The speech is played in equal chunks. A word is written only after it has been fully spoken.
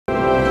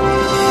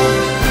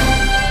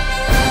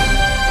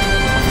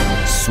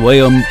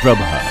Swayam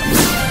Prabha.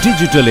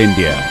 Digital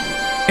India.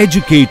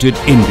 Educated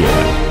India.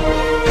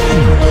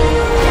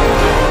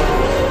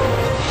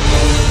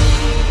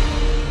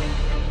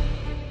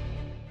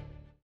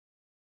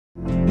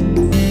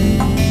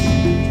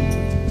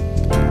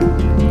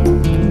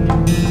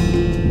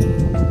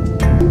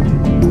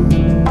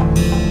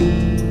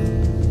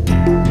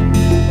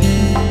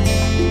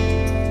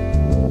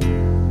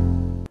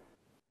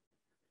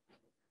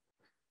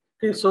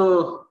 Okay,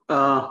 so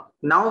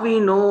now we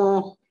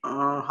know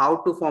how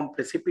to form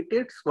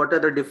precipitates. What are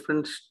the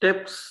different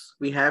steps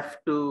we have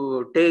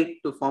to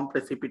take to form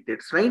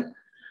precipitates, right?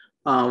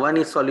 One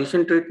is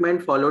solution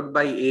treatment followed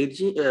by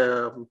aging,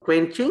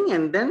 quenching,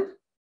 and then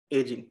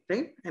aging,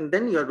 right? And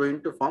then you are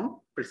going to form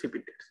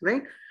precipitates,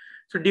 right?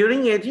 So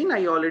during aging,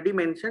 I already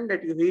mentioned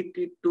that you heat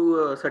it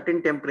to a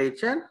certain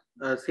temperature,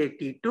 say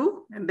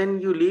T2, and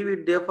then you leave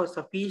it there for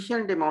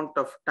sufficient amount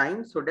of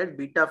time so that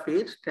beta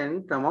phase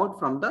can come out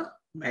from the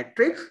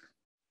matrix,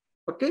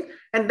 okay?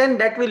 And then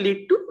that will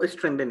lead to a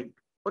strengthening,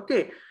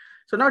 okay?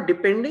 So now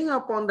depending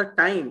upon the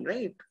time,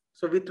 right?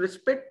 So with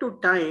respect to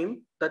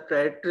time, the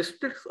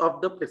characteristics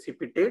of the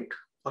precipitate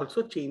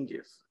also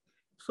changes.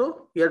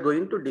 So we are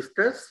going to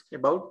discuss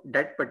about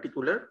that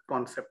particular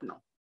concept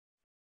now,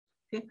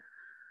 okay?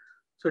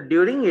 So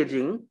during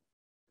aging,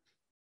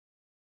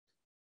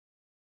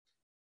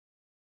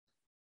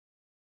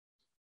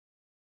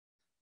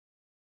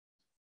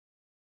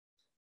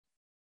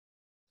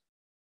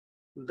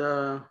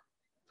 the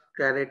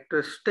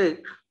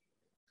characteristic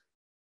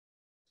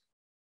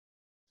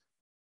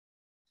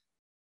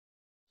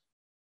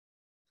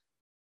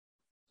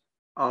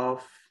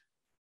of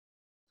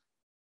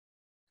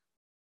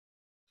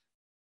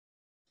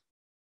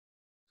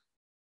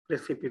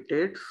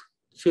precipitates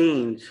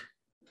change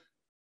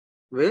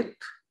with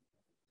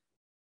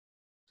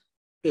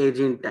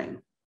aging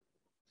time.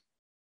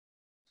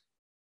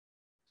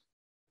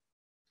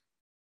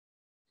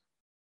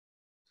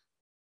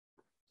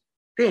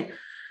 Okay,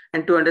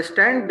 and to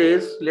understand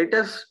this, let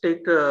us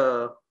take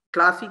a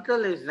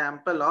classical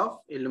example of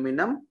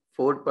aluminum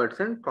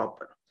 4%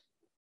 copper.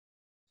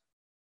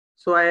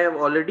 So I have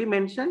already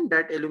mentioned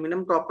that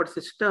aluminum copper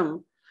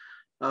system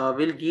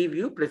will give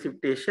you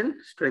precipitation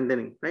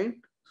strengthening, right?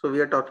 So we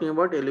are talking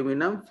about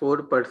aluminum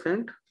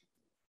 4%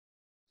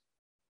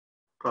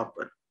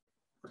 copper.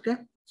 Okay,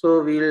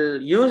 so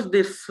we'll use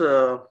this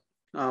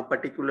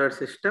particular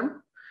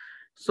system.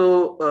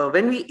 So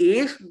when we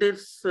age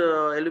this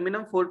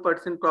aluminum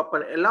 4%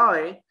 copper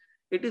alloy,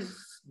 it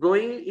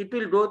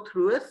will go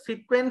through a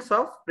sequence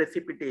of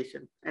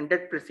precipitation, and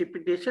that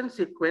precipitation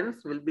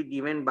sequence will be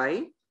given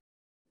by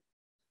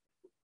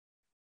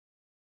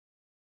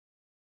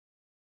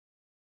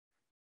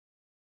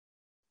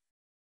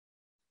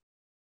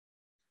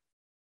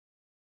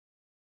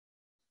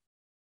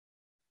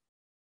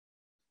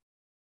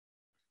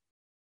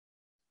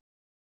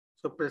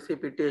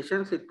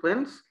precipitation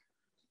sequence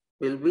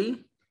will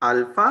be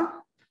alpha.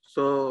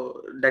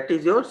 So that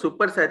is your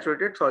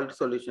supersaturated salt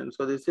solution.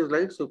 So this is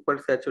like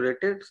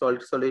supersaturated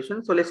salt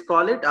solution. So let's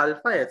call it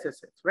alpha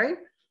SSH, right?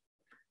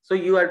 So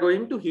you are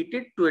going to heat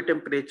it to a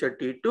temperature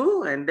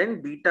T2 and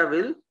then beta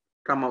will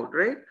come out,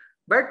 right?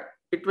 But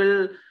it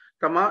will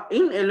come out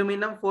in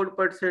aluminum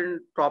 4%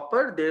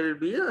 copper. There will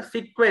be a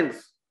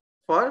sequence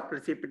for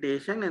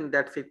precipitation, and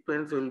that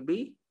sequence will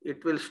be,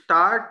 it will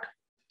start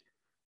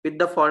with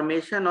the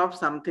formation of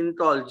something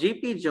called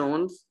GP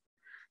zones.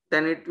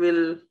 Then it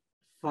will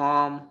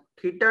form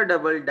theta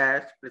double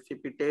dash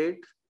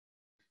precipitate,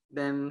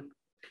 then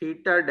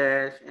theta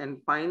dash,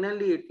 and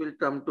finally it will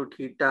come to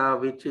theta,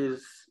 which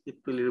is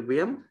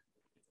equilibrium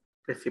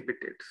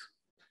precipitate.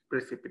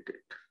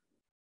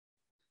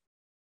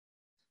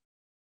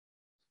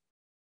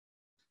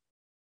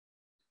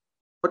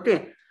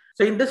 Okay,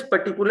 so in this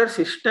particular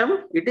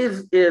system, it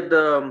is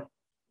the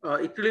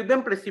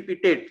equilibrium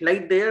precipitate.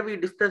 Like there we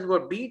discussed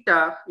about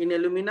beta. In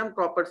aluminum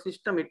copper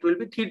system, it will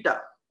be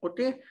theta.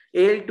 Okay,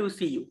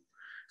 Al2Cu.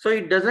 So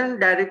it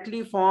doesn't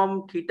directly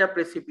form theta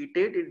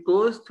precipitate. It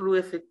goes through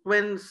a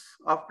sequence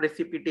of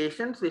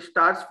precipitations. It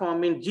starts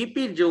forming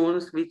GP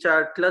zones, which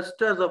are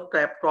clusters of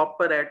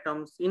copper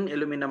atoms in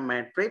aluminum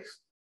matrix.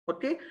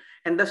 Okay,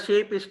 and the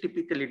shape is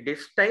typically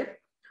disc type.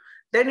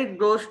 Then it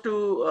goes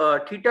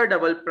to theta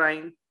double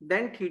prime,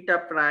 then theta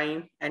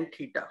prime, and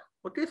theta.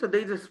 Okay, so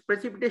there is a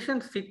precipitation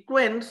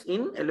sequence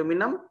in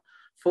aluminum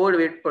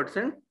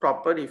 4%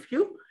 copper if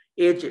you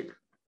age it.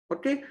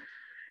 Okay,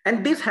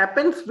 and this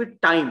happens with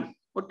time.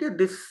 Okay,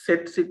 this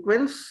set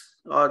sequence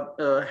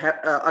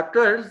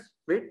occurs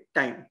with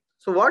time.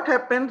 So what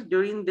happens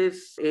during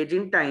this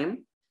aging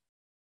time?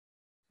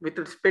 With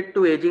respect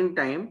to aging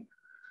time,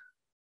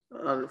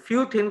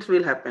 few things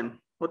will happen.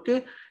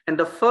 Okay, and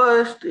the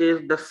first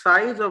is the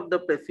size of the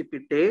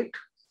precipitate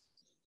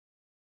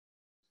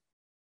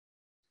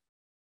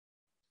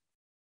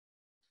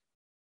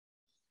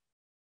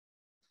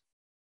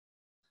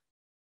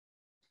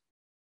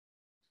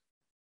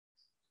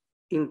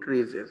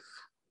increases.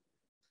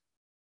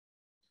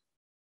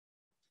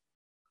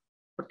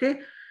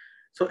 Okay,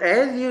 so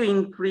as you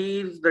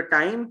increase the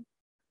time,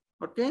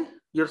 okay,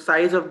 your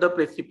size of the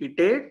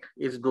precipitate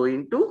is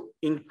going to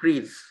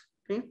increase.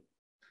 Okay.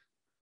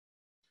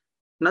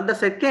 Now the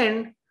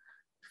second,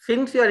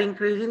 since you are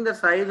increasing the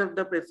size of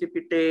the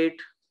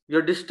precipitate,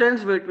 your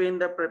distance between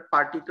the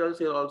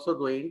particles is also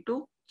going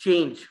to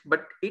change,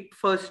 but it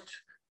first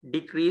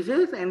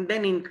decreases and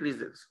then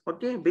increases.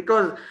 Okay,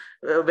 because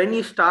when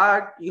you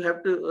start, you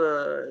have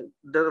to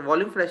the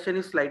volume fraction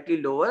is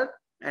slightly lower,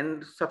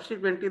 and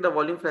subsequently the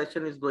volume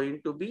fraction is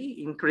going to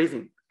be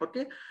increasing.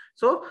 Okay,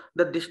 so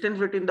the distance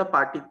between the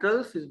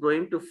particles is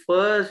going to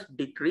first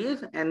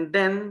decrease, and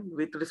then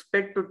with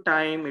respect to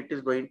time, it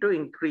is going to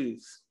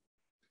increase.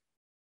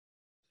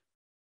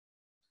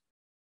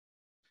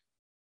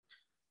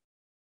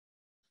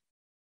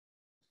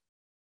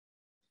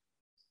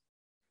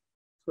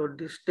 So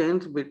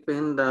distance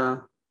between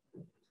the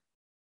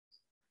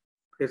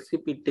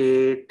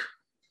precipitate,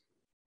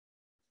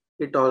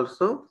 it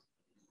also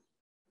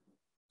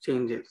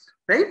changes,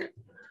 right?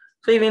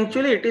 So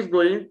eventually it is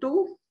going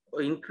to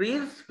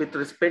increase with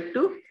respect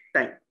to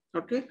time.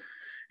 Okay.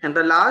 And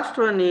the last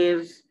one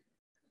is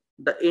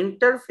the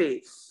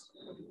interface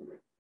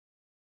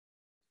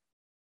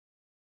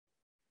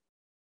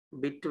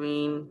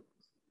between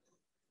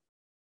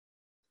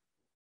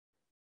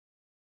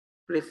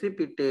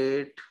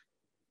precipitate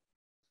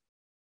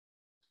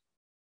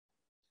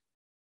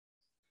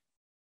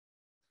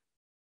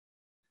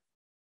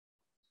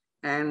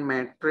and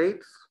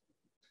matrix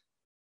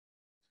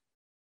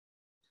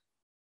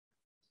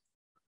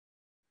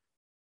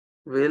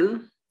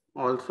will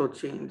also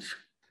change.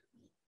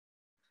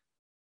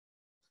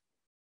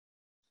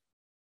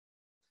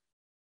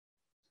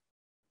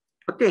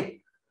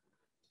 Okay.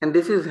 And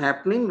this is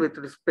happening with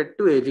respect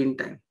to aging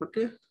time.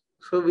 Okay.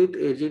 So with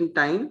aging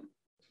time,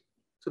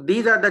 so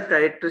these are the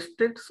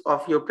characteristics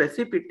of your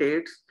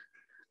precipitates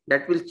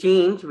that will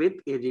change with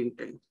aging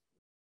time.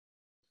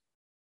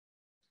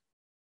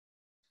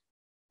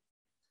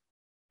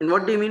 And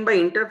what do you mean by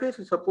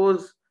interface?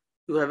 Suppose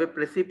you have a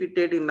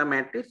precipitate in the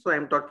matrix. So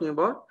I'm talking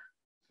about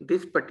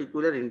this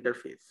particular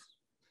interface.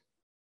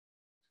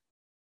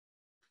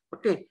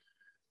 Okay.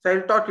 So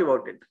I'll talk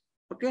about it.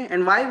 Okay.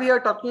 And why we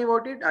are talking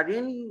about it?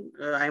 Again,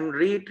 I'm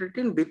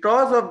reiterating,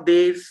 because of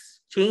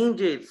these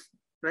changes,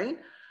 right?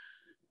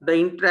 The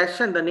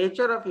interaction, the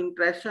nature of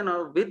interaction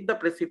with the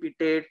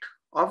precipitate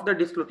of the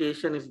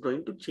dislocation is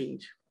going to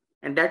change.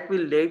 And that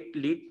will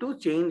lead to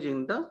change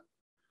in the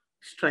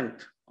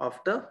strength of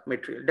the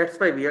material. That's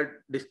why we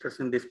are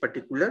discussing this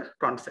particular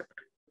concept.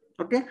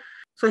 Okay.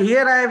 So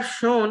here I have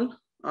shown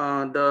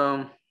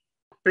the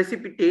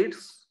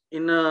precipitates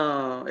in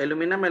a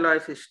aluminum alloy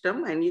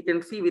system, and you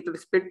can see with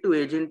respect to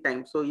aging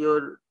time. So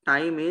your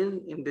time is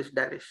in this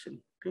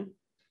direction. Okay.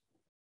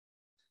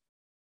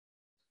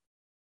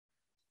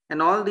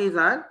 And all these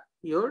are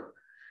your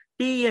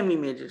TEM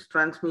images,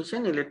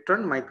 transmission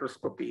electron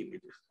microscopy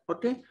images.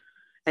 Okay.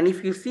 And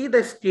if you see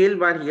the scale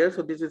bar here,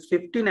 so this is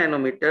 50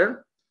 nanometer,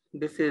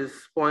 this is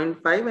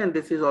 0.5, and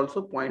this is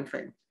also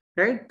 0.5,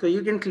 right? So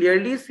you can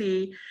clearly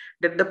see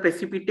that the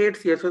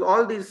precipitates here, so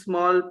all these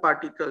small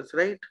particles,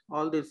 right?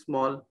 All these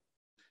small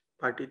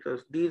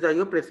particles, these are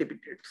your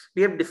precipitates.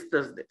 We have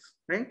discussed this,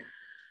 right?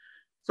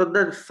 So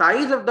the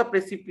size of the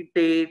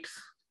precipitates,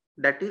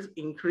 that is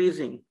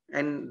increasing,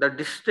 and the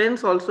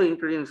distance also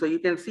increasing. So you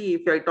can see,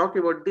 if I talk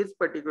about this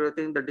particular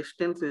thing, the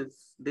distance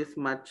is this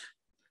much,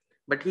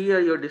 but here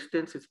your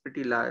distance is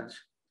pretty large,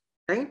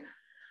 right?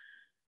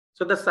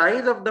 So the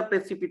size of the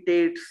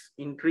precipitates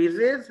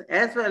increases,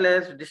 as well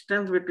as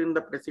distance between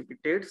the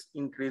precipitates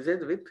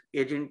increases with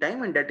aging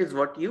time, and that is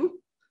what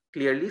you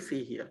clearly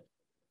see here.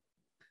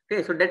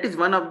 Okay, so that is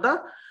one of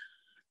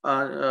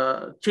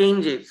the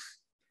changes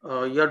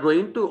you are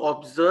going to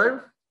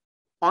observe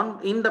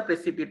in the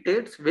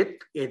precipitates with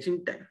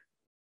aging time.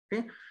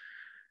 Okay.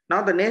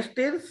 Now the next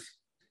is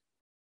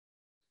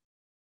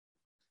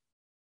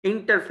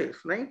interface,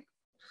 right?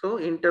 So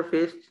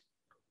interface.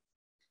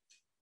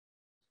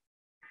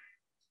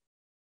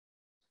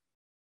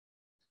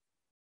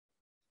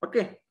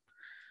 Okay.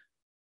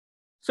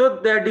 So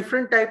there are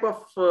different type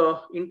of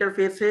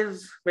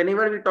interfaces.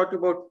 Whenever we talk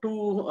about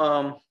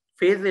two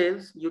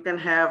phases, you can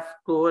have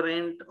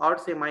coherent or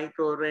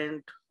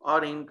semi-coherent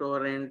or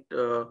incoherent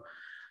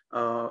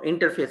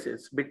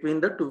interfaces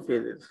between the two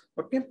phases.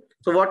 Okay.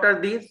 So what are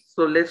these?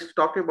 So let's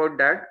talk about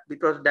that,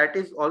 because that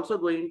is also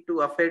going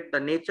to affect the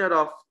nature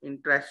of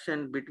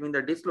interaction between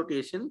the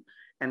dislocation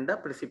and the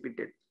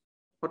precipitate.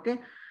 Okay.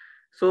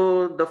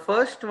 So the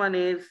first one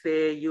is,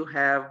 say you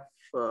have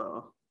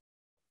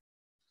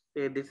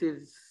say this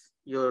is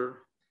your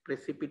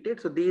precipitate.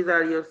 So these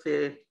are your,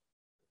 say,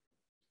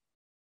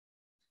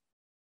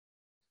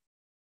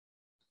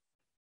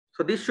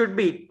 so this should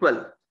be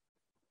equal.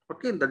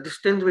 Okay, the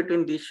distance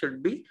between these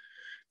should be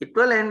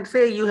equal, and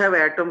say you have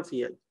atoms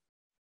here.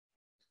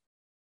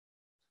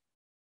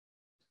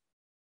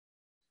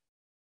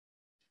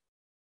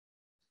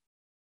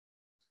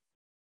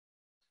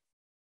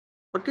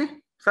 Okay,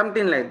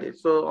 something like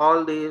this. So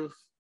all these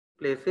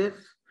places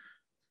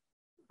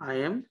I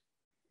am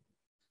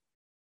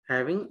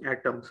having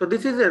atoms. So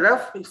this is a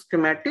rough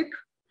schematic.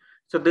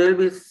 So there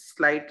will be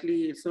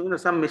slightly,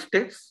 some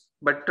mistakes,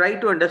 but try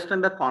to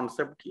understand the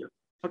concept here.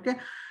 Okay.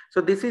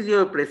 So this is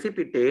your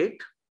precipitate.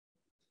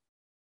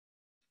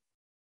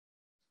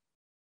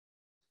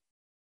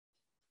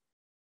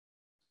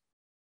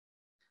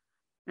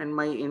 And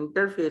my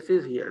interface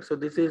is here. So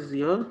this is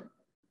your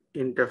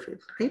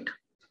interface, right?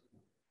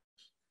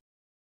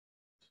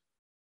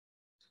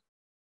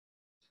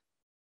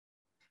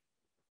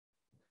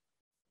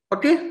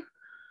 Okay.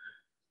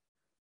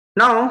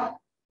 Now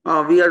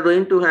we are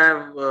going to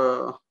have,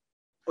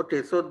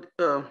 okay, so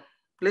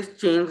let's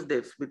change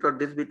this because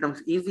this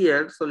becomes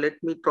easier. So let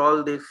me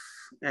call this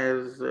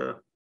as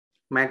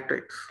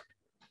matrix.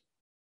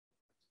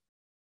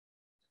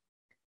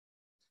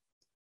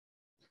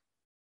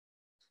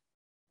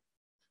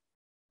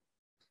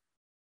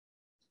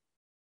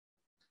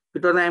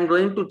 Because I am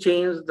going to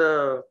change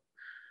the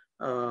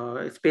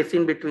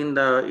spacing between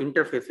the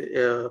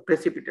interface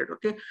precipitate.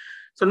 Okay.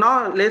 So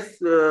now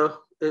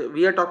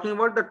we are talking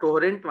about the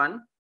coherent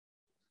one.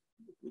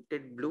 We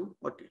take blue.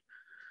 Okay.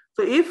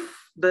 So if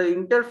the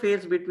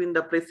interface between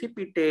the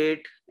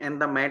precipitate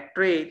and the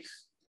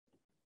matrix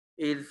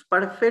is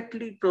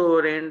perfectly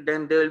coherent,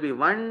 then there will be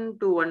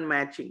one-to-one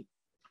matching.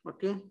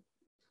 Okay.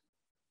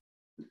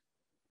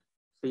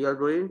 So you are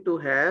going to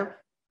have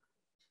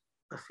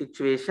a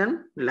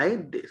situation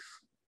like this.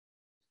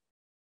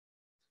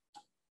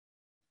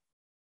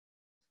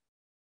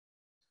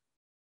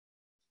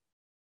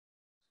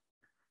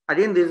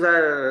 Again, these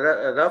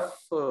are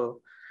rough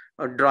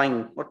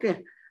drawing.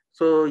 Okay.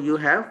 So you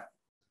have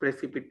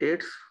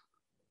precipitates,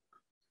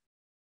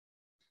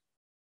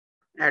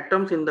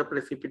 atoms in the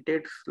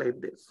precipitates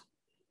like this.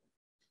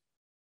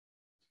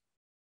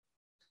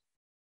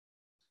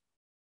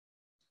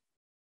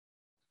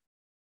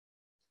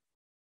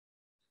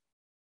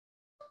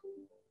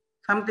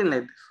 Something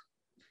like this.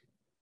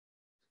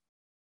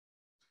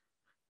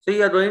 So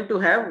you are going to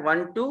have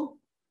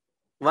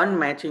 1-to-1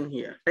 matching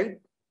here, right?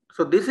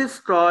 So this is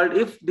called,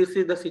 if this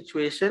is the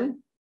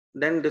situation,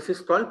 then this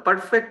is called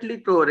perfectly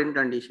coherent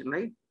condition,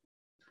 right?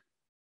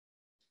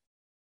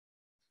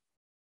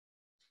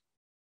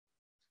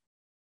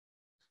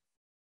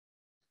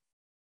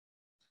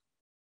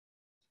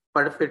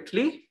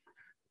 Perfectly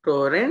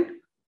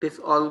coherent. This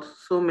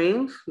also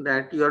means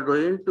that you are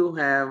going to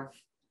have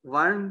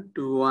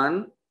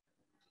 1-to-1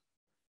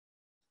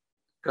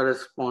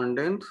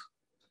 correspondence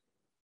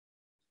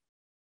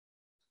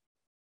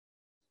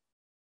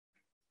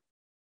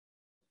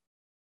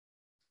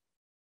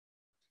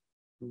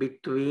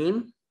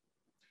between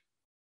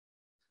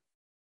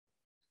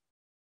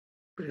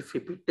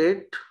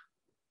precipitate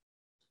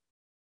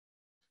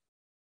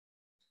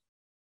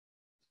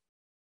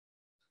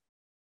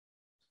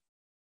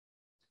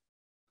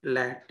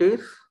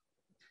lattice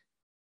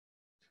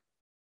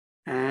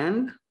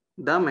and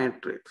the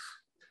matrix.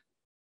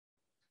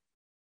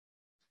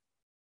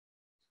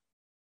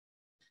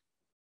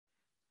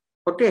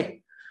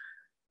 Okay.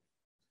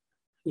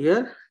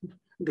 Here,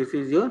 this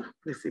is your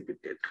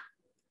precipitate.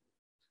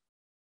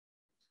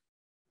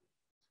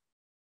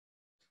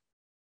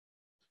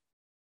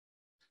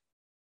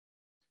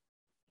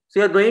 So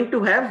you are going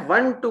to have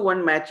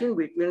 1-to-1 matching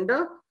between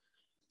the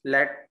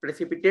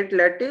precipitate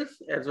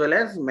lattice as well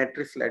as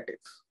matrix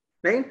lattice,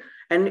 right?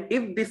 And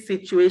if this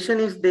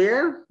situation is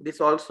there, this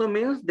also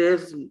means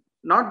there's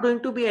not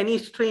going to be any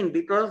strain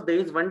because there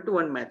is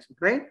 1-to-1 matching,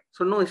 right?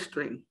 So no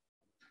strain.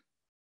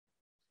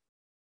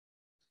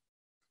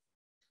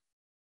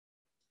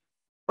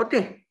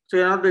 Okay, so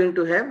you're not going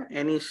to have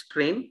any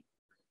strain.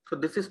 So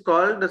this is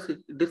called,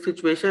 this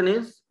situation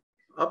is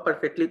a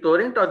perfectly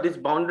coherent, or this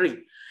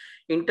boundary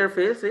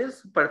interface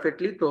is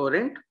perfectly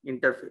coherent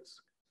interface.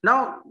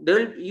 Now,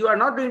 you are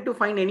not going to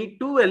find any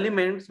two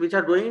elements which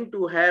are going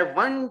to have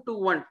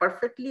 1-to-1,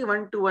 perfectly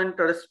 1-to-1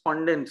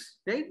 correspondence,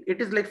 right?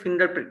 It is like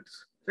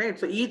fingerprints, right?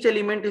 So each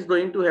element is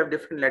going to have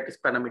different lattice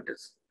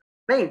parameters,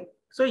 right?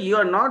 So you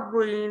are not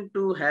going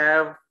to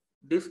have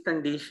this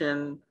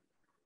condition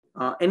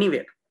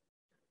anywhere,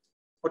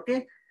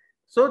 okay?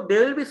 So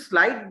there will be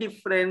slight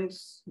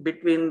difference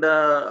between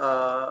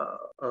the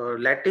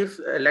lattice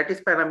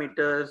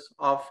parameters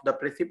of the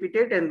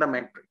precipitate and the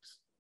matrix,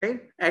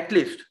 right? At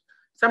least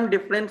some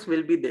difference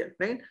will be there,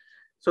 right?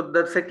 So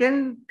the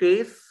second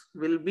case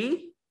will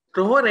be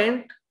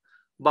coherent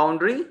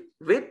boundary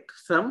with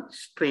some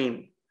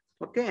strain,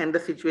 okay? And the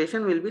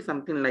situation will be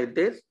something like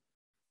this.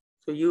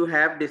 So you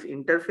have this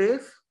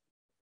interface.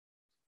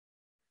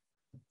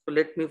 So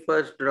let me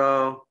first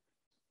draw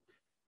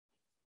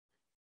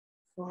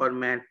for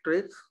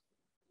matrix.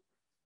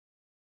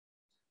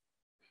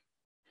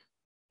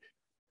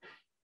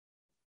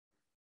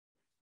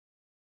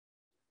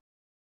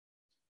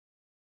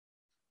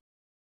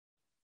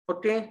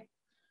 Okay.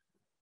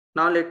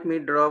 Now let me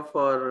draw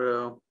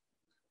for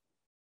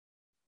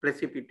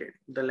precipitate,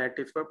 the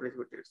lattice for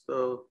precipitate.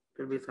 So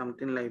it will be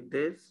something like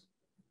this.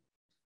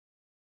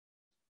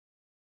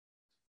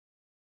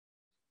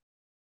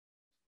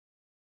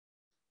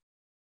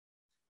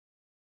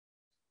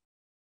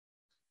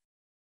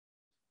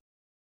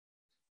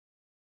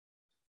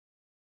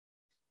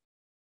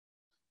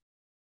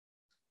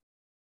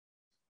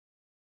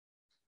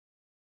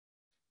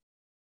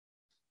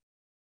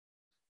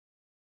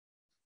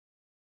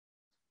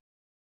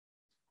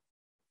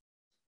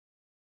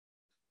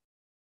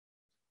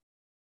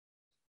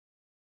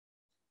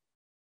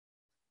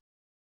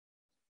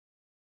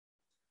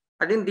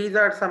 Again, these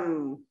are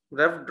some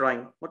rough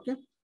drawing. Okay.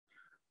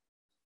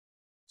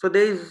 So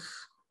there is,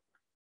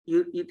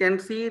 you can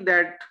see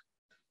that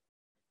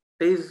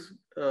there is,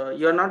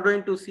 you're not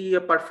going to see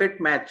a perfect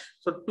match.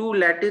 So two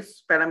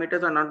lattice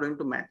parameters are not going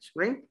to match,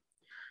 right?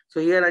 So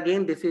here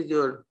again, this is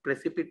your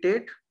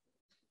precipitate.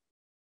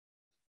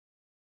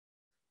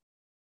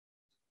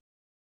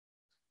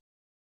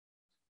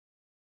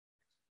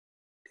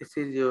 This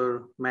is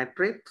your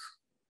matrix.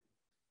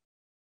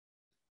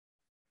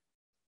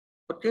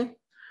 Okay.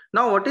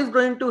 Now what is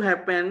going to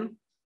happen,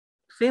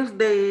 since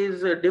there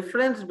is a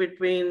difference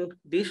between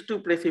these two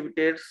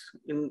precipitates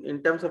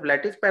in terms of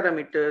lattice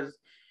parameters,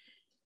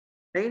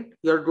 right?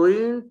 You're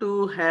going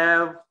to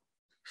have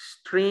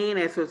strain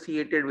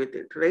associated with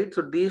it, right?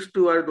 So these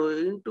two are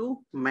going to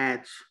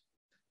match.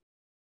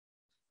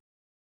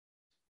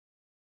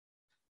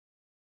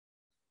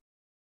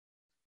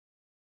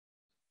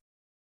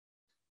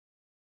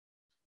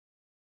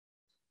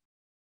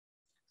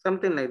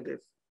 Something like this.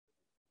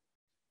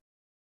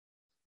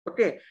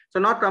 Okay, so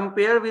now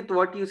compare with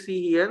what you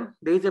see here.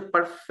 There is a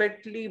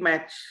perfectly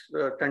matched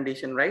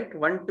condition, right?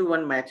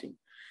 One-to-one matching.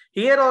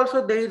 Here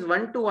also there is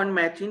one-to-one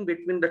matching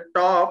between the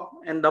top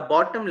and the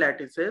bottom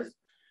lattices.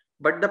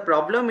 But the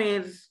problem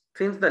is,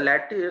 since the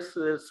lattice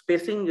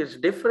spacing is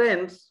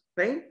different,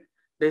 right?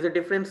 There's a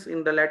difference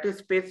in the lattice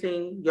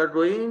spacing. You're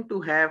going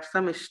to have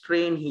some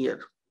strain here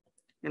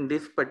in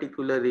this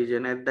particular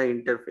region at the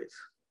interface.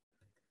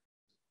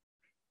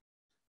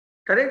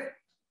 Correct?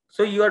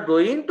 So you are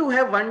going to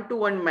have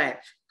one-to-one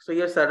match. So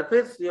your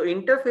surface, your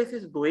interface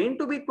is going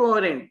to be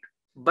coherent,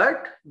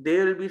 but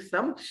there will be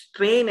some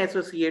strain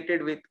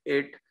associated with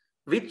it,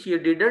 which you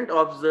didn't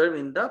observe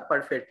in the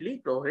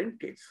perfectly coherent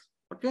case.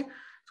 Okay.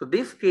 So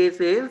this case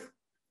is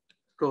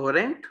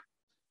coherent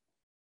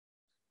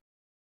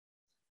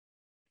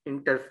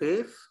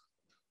interface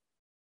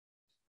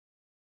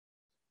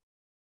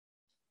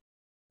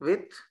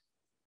with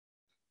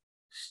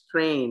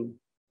strain.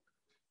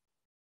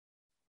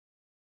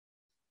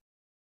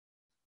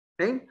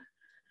 Right?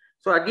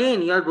 So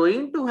again, you are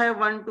going to have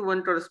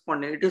one-to-one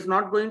correspondence. It is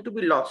not going to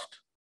be lost.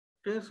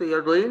 Okay, so you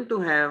are going to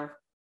have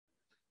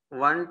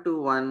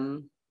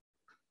one-to-one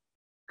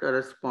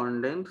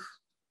correspondence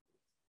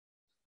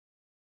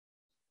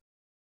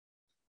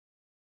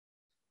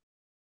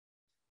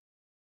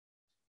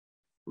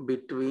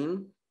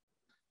between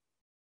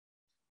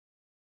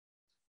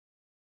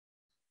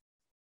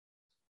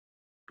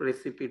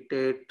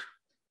precipitate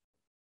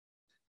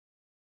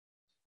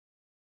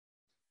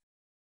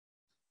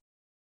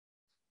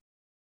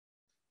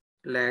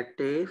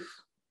lattice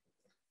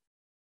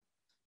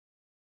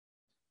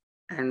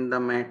and the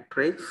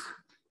matrix.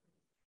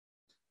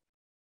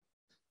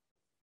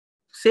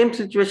 Same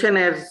situation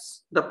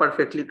as the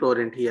perfectly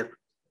coherent here,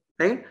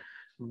 right?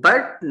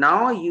 But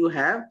now you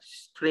have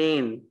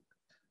strain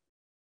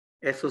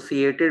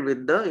associated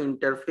with the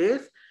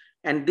interface,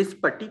 and this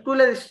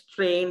particular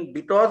strain,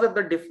 because of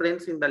the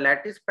difference in the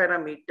lattice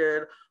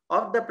parameter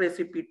of the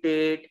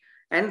precipitate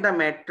and the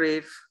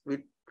matrix, we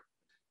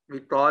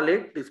call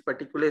it, this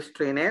particular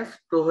strain, as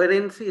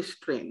coherency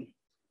strain.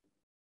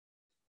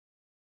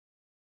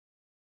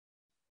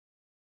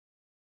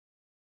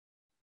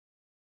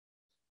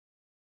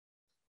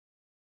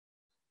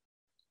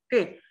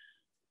 Okay.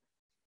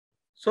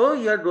 So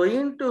you are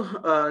going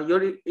to,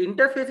 your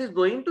interface is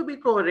going to be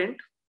coherent,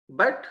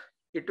 but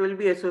it will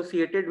be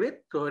associated with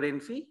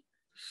coherency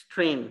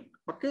strain.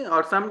 Okay.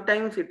 Or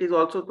sometimes it is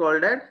also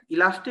called as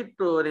elastic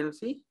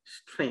coherency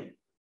strain.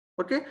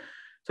 Okay.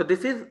 So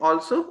this is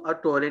also a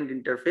coherent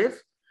interface.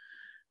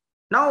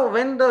 Now,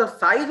 when the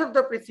size of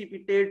the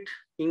precipitate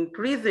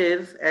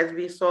increases, as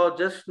we saw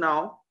just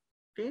now,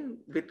 okay,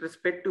 with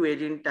respect to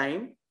aging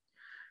time,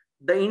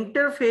 the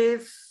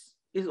interface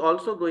is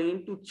also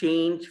going to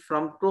change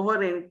from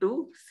coherent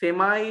to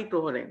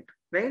semi-coherent,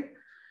 right?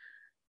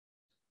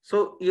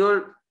 So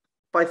your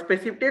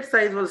precipitate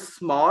size was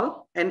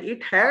small and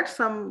it had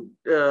some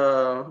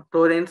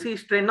coherency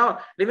strain. Now,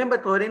 remember,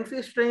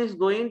 coherency strain is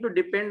going to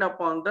depend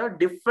upon the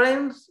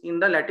difference in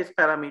the lattice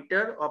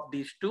parameter of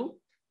these two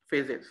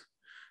phases.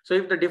 So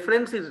if the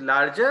difference is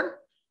larger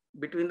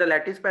between the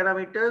lattice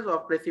parameters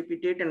of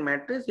precipitate and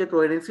matrix, your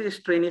coherency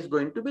strain is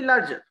going to be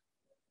larger.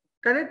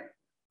 Correct?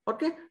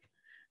 Okay.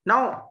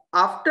 Now,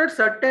 after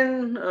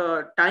certain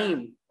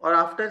time, or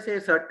after say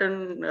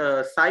certain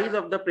size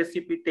of the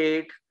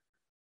precipitates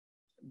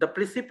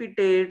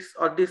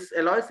or this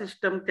alloy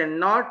system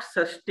cannot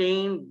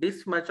sustain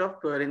this much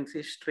of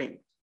coherency strain.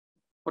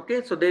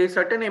 Okay, so there is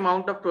certain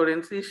amount of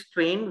coherency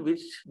strain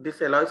which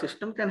this alloy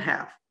system can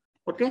have.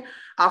 Okay,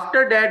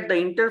 after that the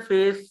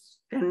interface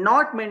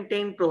cannot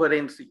maintain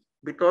coherency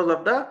because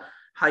of the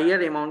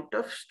higher amount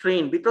of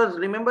strain, because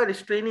remember,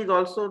 strain is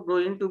also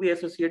going to be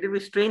associated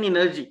with strain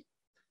energy.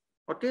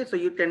 Okay, so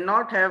you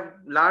cannot have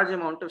large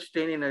amount of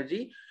strain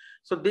energy.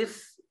 So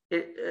this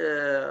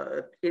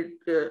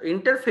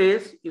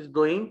interface is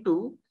going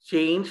to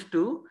change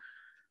to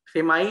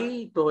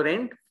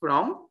semi-coherent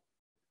from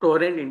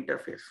coherent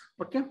interface.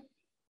 Okay,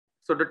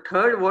 so the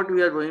third what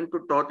we are going to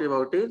talk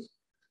about is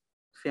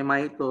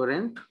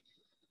semi-coherent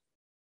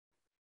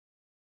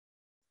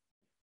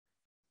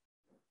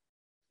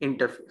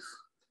interface.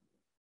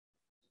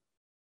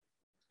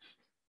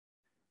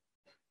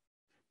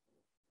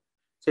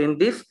 So in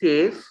this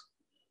case,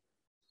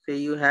 say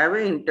you have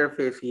an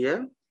interface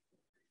here.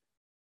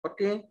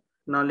 Okay,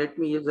 now let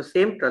me use the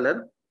same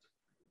color.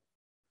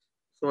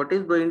 So what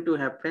is going to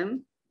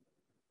happen?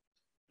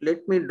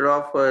 Let me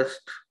draw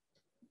first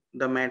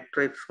the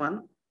matrix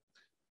one.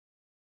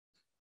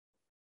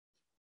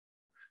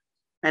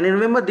 And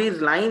remember,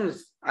 these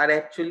lines are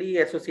actually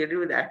associated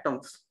with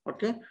atoms.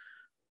 Okay,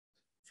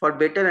 for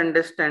better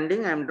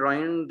understanding, I'm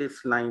drawing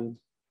this line.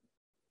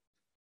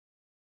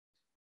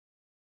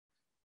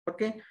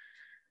 Okay,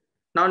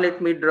 now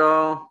let me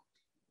draw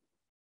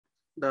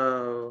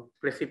the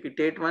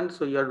precipitate one.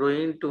 So you're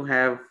going to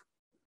have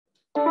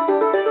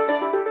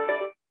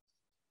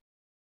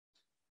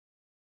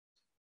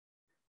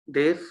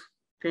this,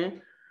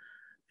 okay,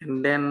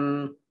 and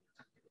then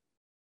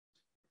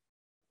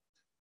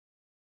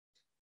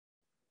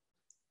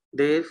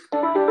this,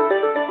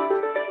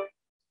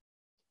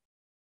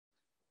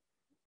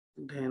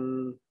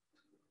 then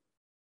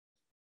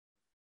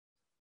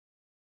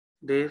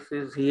this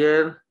is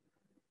here,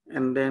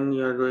 and then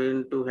you're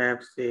going to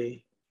have,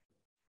 say,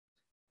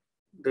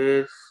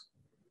 this,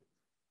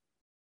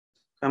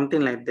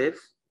 something like this,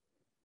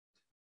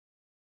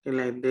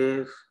 like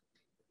this,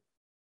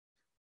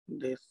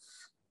 this.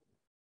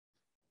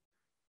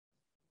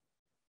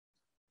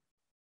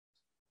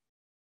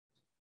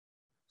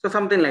 So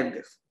something like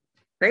this,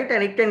 right?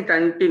 And it can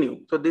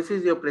continue. So this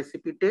is your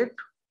precipitate.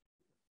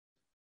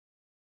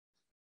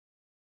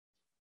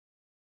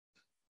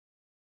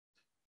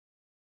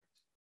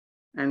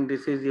 And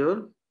this is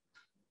your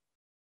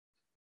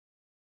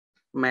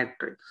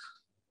matrix.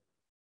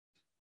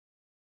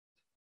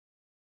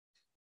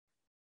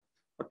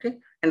 Okay.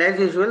 And as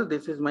usual,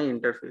 this is my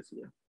interface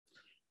here.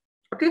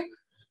 Okay.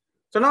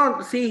 So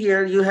now see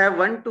here, you have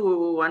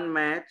 1-to-1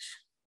 match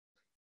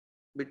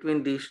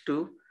between these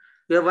two.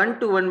 You have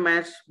 1-to-1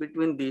 match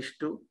between these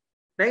two,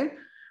 right?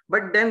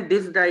 But then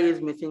this die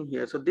is missing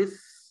here. So this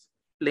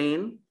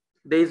plane,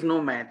 there is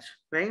no match,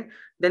 right?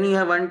 Then you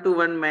have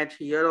 1-to-1 match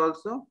here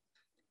also,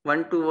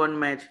 1-to-1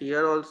 match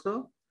here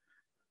also.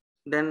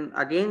 Then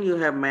again you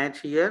have match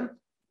here,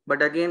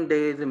 but again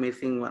there is a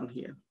missing one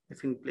here,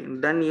 missing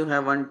plane. Then you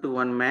have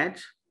 1-to-1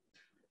 match,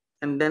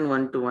 and then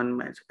 1-to-1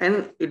 match,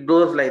 and it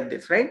goes like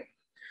this, right?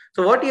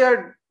 So what you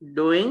are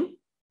doing,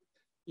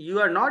 you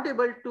are not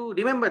able to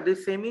remember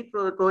this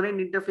semi-coherent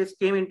interface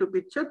came into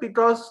picture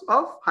because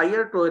of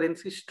higher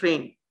coherency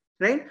strain,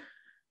 right?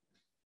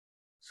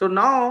 So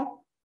now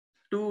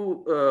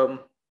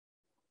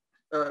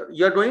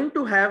you're going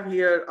to have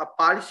here a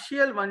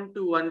partial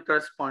 1-to-1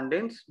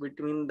 correspondence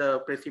between the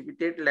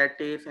precipitate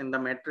lattice and the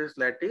matrix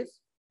lattice.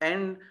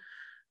 And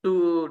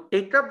to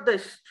take up the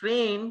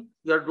strain,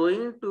 you're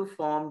going to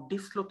form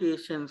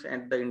dislocations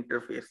at the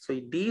interface. So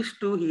these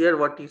two here,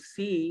 what you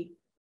see,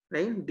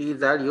 right?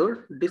 These are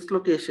your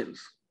dislocations.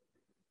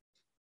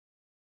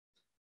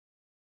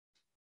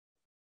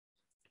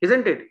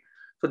 Isn't it?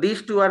 So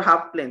these two are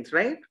half planes,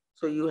 right?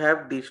 So you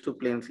have these two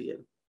planes here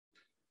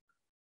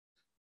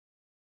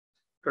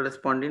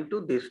corresponding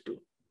to these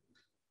two.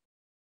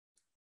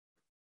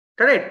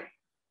 Correct?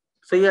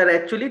 So you are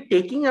actually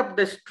taking up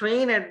the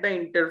strain at the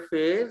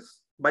interface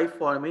by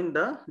forming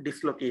the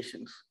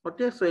dislocations.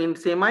 Okay, so in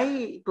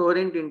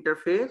semi-coherent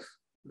interface,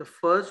 the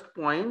first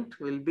point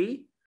will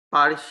be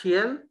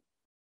partial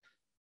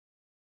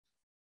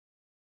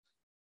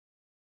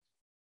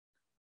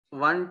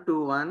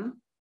 1-to-1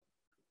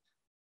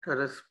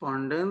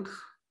 correspondence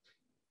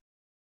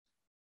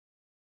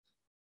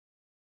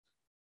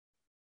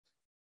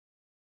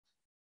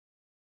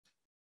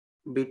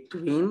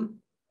between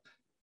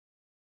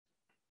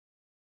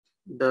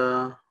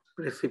the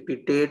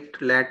precipitate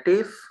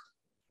lattice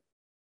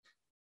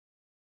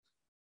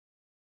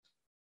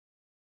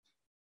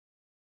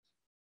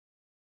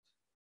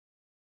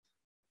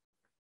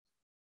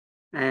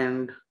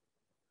and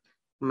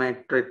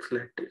matrix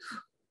lattice.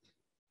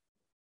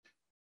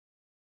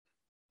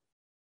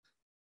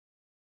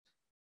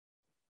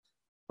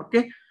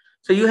 Okay,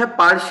 so you have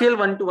partial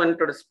 1-to-1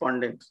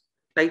 correspondence.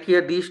 Like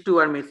here, these two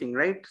are missing,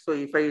 right? So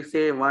if I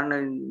say one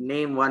and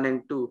name 1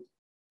 and 2,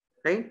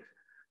 right?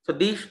 So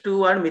these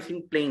two are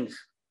missing planes,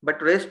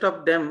 but rest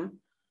of them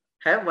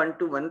have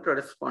 1-to-1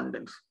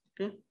 correspondence.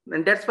 Okay,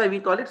 and that's why we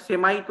call it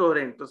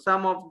semi-coherent. So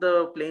some of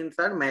the planes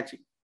are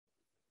matching.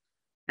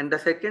 And the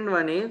second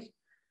one is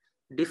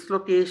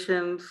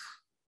dislocations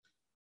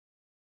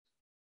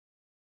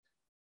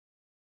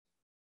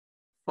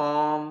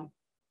form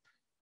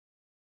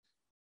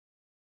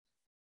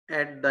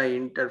at the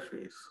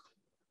interface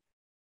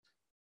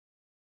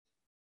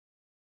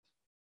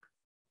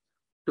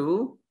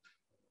to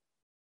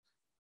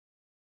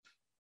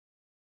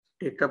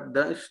take up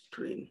the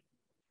strain.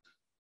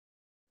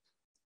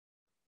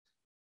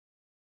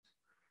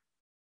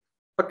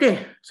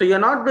 Okay, so you're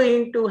not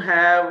going to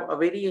have a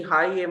very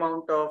high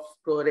amount of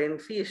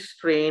coherency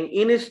strain.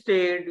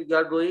 Instead,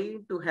 you're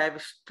going to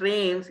have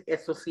strains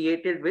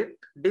associated with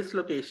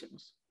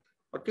dislocations.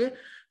 Okay,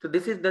 so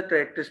this is the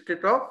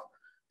characteristic of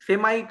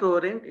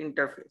semi-coherent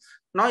interface.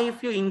 Now,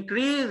 if you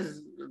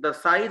increase the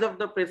size of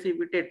the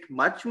precipitate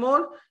much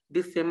more,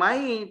 this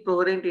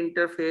semi-coherent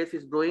interface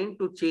is going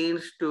to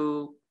change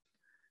to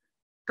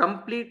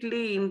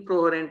completely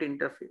incoherent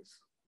interface.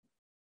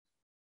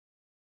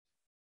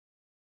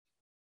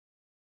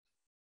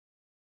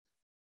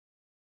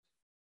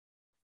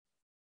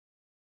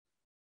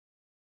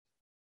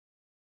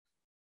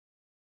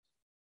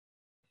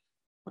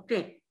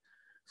 Okay.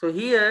 So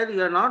here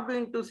you are not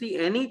going to see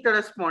any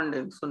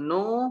correspondence. So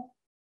no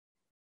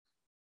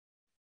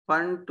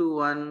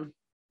one-to-one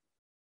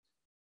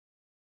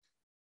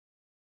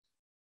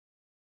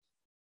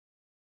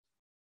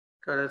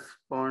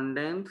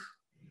correspondence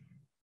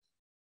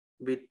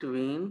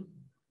between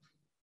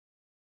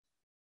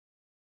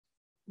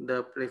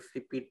the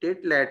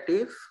precipitate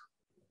lattice,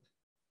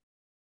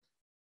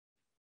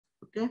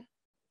 okay,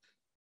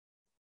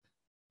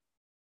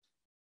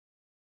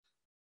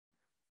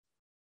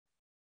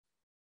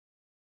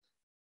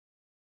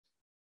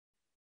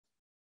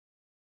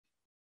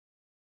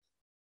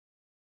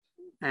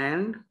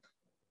 and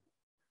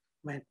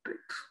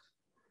matrix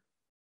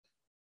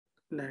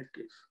lattice.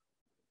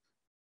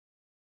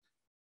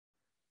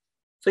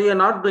 So you're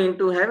not going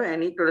to have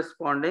any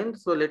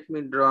correspondence. So let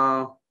me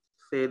draw,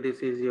 say this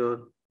is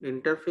your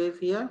interface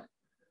here.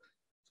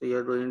 So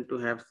you're going to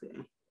have, say,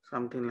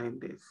 something like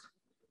this.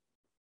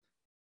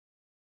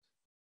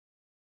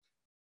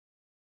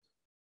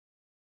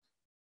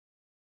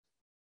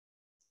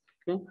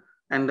 Okay.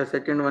 And the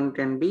second one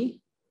can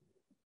be,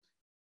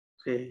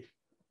 say,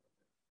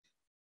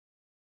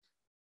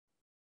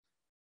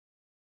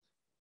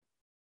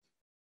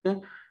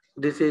 okay,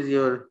 this is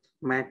your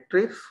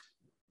matrix.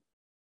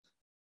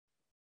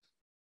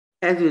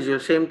 As usual,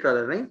 same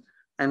color, right?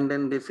 And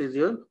then this is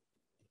your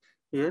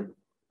here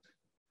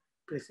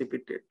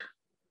precipitate.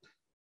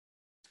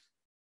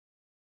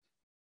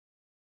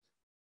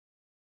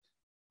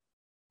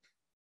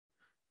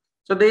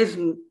 So there is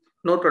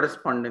no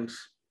correspondence,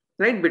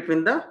 right,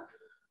 between the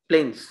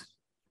planes.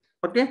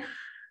 Okay.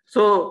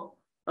 So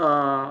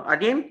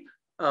again,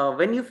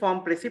 when you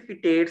form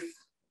precipitates,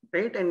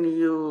 right, and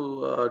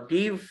you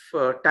give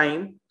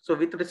time. So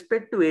with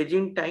respect to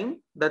aging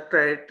time, the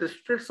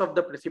characteristics of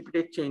the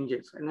precipitate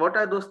changes. And what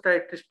are those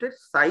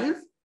characteristics? Size,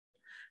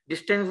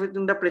 distance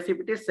within the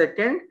precipitate,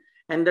 second,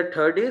 and the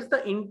third is the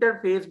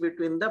interface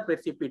between the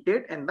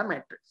precipitate and the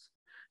matrix.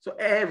 So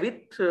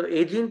with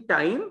aging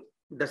time,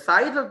 the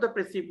size of the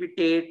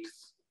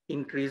precipitates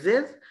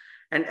increases,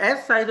 and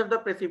as size of the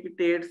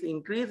precipitates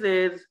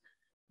increases,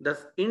 the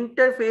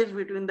interface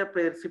between the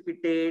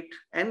precipitate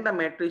and the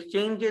matrix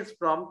changes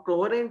from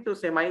coherent to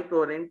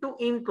semi-coherent to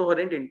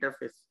incoherent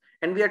interface.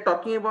 And we are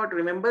talking about,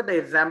 remember, the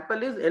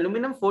example is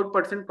aluminum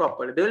 4%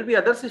 copper. There will be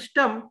other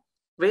system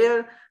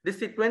where this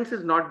sequence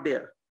is not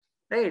there,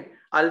 right?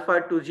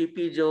 Alpha to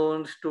GP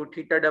zones to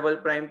theta double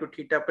prime to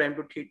theta prime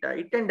to theta.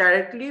 It can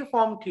directly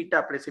form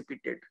theta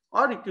precipitate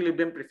or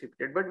equilibrium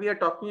precipitate. But we are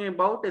talking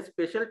about a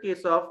special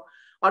case of,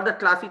 or the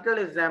classical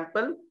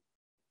example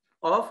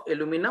of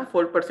aluminum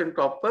 4%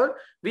 copper,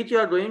 which you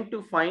are going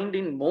to find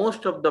in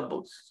most of the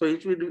books. So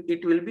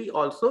it will be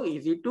also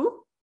easy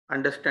to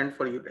understand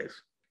for you guys.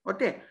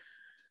 Okay.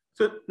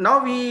 So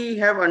now we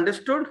have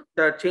understood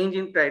the change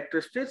in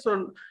characteristics.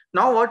 So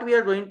now what we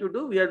are going to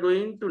do, we are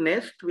going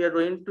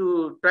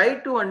to try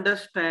to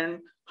understand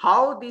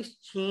how these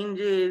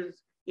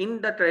changes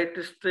in the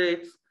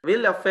characteristics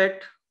will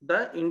affect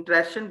the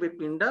interaction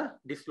between the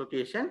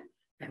dislocation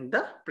and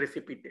the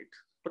precipitate.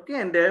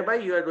 Okay, and thereby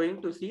you are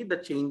going to see the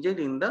changes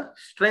in the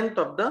strength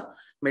of the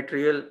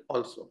material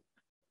also.